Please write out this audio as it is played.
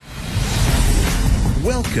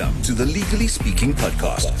Welcome to the Legally Speaking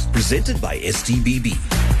podcast, presented by STBB.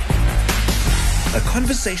 A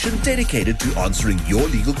conversation dedicated to answering your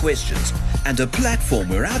legal questions and a platform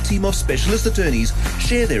where our team of specialist attorneys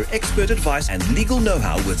share their expert advice and legal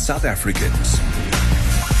know-how with South Africans.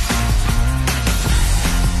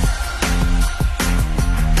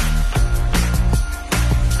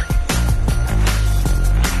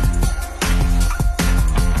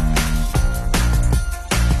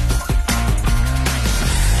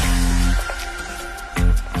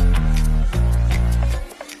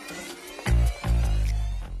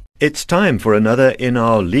 It's time for another in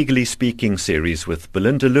our Legally Speaking series with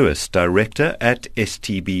Belinda Lewis, Director at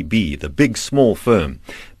STBB, the big small firm.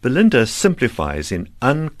 Belinda simplifies in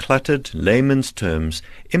uncluttered layman's terms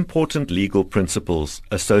important legal principles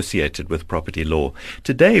associated with property law.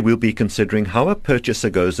 Today we'll be considering how a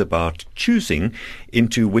purchaser goes about choosing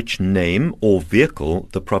into which name or vehicle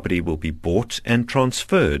the property will be bought and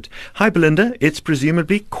transferred. Hi Belinda, it's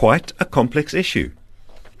presumably quite a complex issue.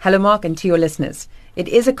 Hello Mark, and to your listeners. It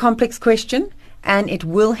is a complex question, and it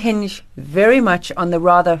will hinge very much on the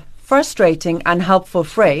rather frustrating, unhelpful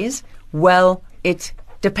phrase, well, it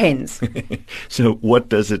depends. So what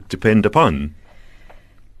does it depend upon?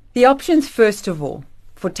 The options, first of all,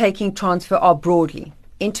 for taking transfer are broadly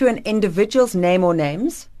into an individual's name or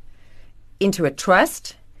names, into a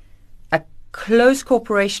trust, a close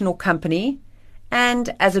corporation or company,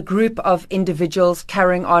 and as a group of individuals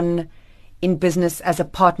carrying on in business as a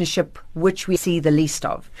partnership, which we see the least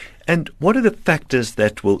of. And what are the factors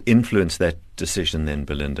that will influence that decision then,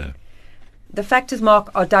 Belinda? The factors, Mark,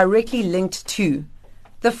 are directly linked to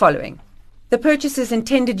the following. The purchaser's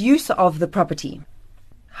intended use of the property.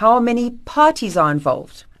 How many parties are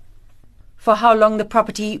involved? For how long the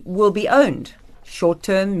property will be owned?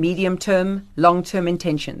 Short-term, medium-term, long-term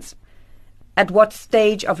intentions. At what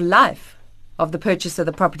stage of life of the purchaser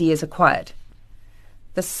the property is acquired?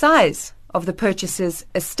 The size of the purchaser's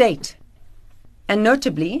estate, and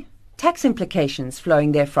notably, tax implications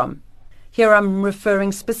flowing therefrom. Here I'm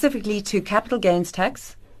referring specifically to capital gains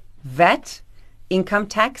tax, VAT, income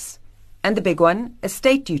tax, and the big one,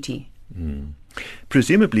 estate duty.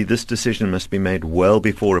 Presumably this decision must be made well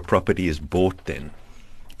before a property is bought then.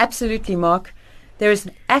 Absolutely, Mark. There is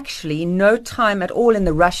actually no time at all in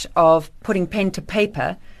the rush of putting pen to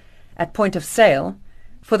paper at point of sale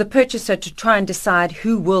for the purchaser to try and decide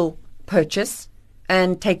who will purchase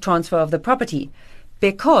and take transfer of the property,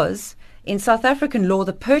 because in South African law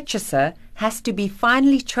the purchaser has to be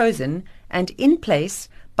finally chosen and in place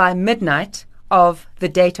by midnight of the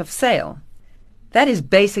date of sale. That is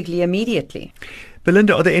basically immediately.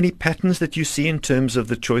 Belinda, are there any patterns that you see in terms of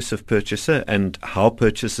the choice of purchaser and how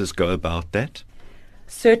purchasers go about that?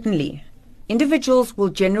 Certainly. Individuals will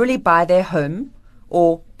generally buy their home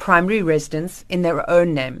or primary residence in their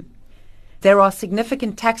own name. There are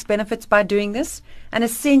significant tax benefits by doing this, and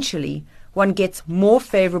essentially one gets more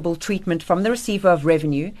favourable treatment from the receiver of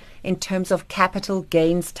revenue in terms of capital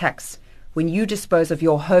gains tax when you dispose of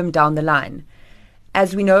your home down the line.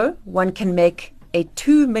 As we know, one can make a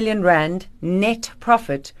 2 million rand net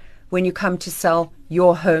profit when you come to sell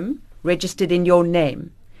your home registered in your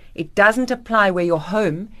name. It doesn't apply where your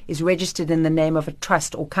home is registered in the name of a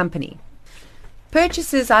trust or company.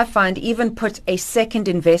 Purchasers, I find, even put a second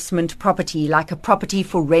investment property, like a property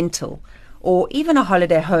for rental or even a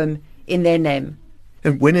holiday home, in their name.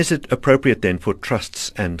 And when is it appropriate then for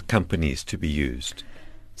trusts and companies to be used?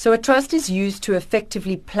 So a trust is used to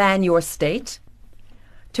effectively plan your estate,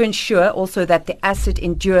 to ensure also that the asset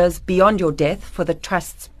endures beyond your death for the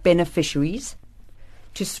trust's beneficiaries,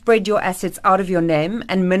 to spread your assets out of your name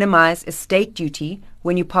and minimize estate duty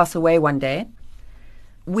when you pass away one day.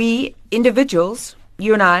 We individuals,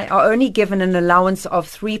 you and I, are only given an allowance of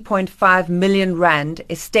 3.5 million rand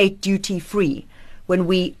estate duty free when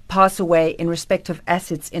we pass away in respect of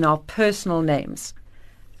assets in our personal names.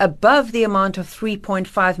 Above the amount of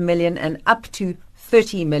 3.5 million and up to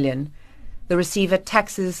 30 million, the receiver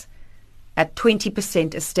taxes at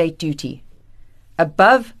 20% estate duty.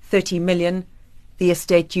 Above 30 million, the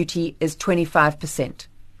estate duty is 25%.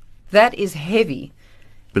 That is heavy.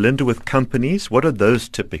 Belinda, with companies, what are those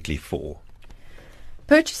typically for?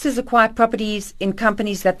 Purchasers acquire properties in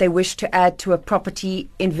companies that they wish to add to a property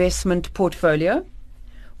investment portfolio,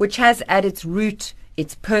 which has at its root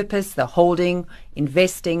its purpose, the holding,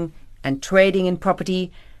 investing, and trading in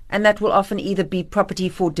property, and that will often either be property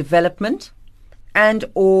for development and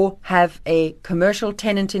or have a commercial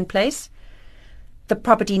tenant in place. The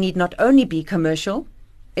property need not only be commercial,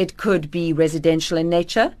 it could be residential in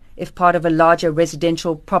nature, if part of a larger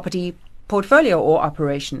residential property portfolio or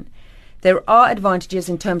operation. There are advantages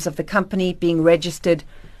in terms of the company being registered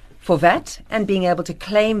for VAT and being able to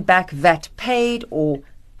claim back VAT paid or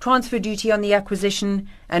transfer duty on the acquisition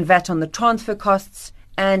and VAT on the transfer costs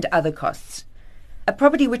and other costs. A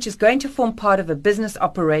property which is going to form part of a business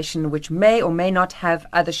operation which may or may not have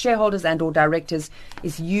other shareholders and or directors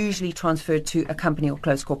is usually transferred to a company or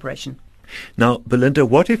closed corporation. Now, Belinda,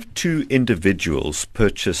 what if two individuals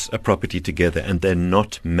purchase a property together and they're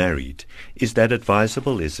not married? Is that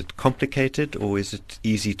advisable? Is it complicated, or is it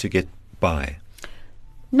easy to get by?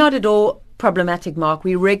 Not at all problematic, Mark.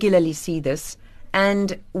 We regularly see this,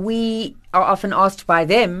 and we are often asked by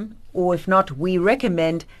them, or if not, we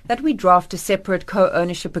recommend that we draft a separate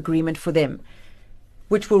co-ownership agreement for them,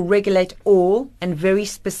 which will regulate all and very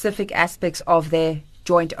specific aspects of their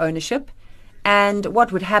joint ownership, and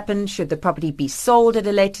what would happen should the property be sold at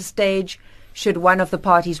a later stage, should one of the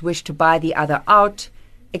parties wish to buy the other out,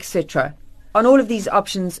 etc. On all of these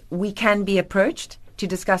options, we can be approached to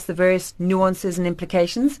discuss the various nuances and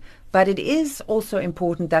implications, but it is also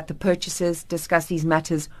important that the purchasers discuss these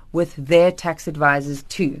matters with their tax advisors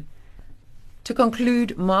too. To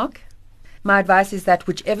conclude, Mark, my advice is that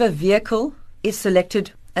whichever vehicle is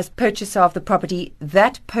selected as purchaser of the property,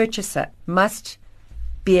 that purchaser must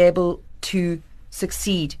be able to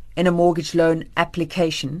succeed in a mortgage loan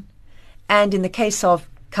application. And in the case of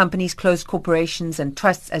companies, closed corporations and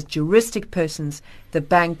trusts as juristic persons, the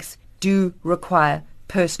banks do require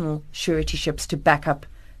personal suretyships to back up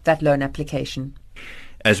that loan application.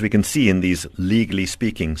 As we can see in these Legally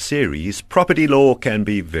Speaking series, property law can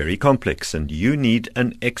be very complex and you need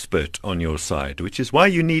an expert on your side, which is why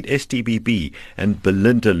you need STBB and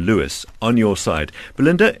Belinda Lewis on your side.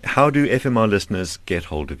 Belinda, how do FMR listeners get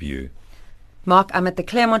hold of you? Mark, I'm at the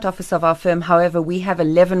Claremont office of our firm. However, we have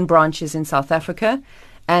 11 branches in South Africa,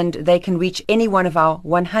 and they can reach any one of our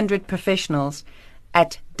 100 professionals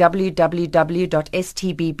at www.stbb.co.za.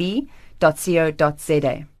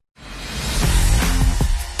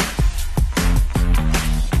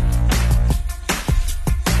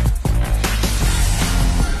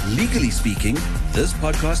 Legally speaking, this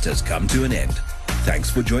podcast has come to an end.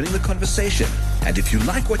 Thanks for joining the conversation. And if you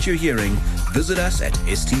like what you're hearing, visit us at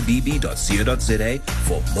stbb.co.za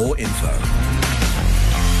for more info.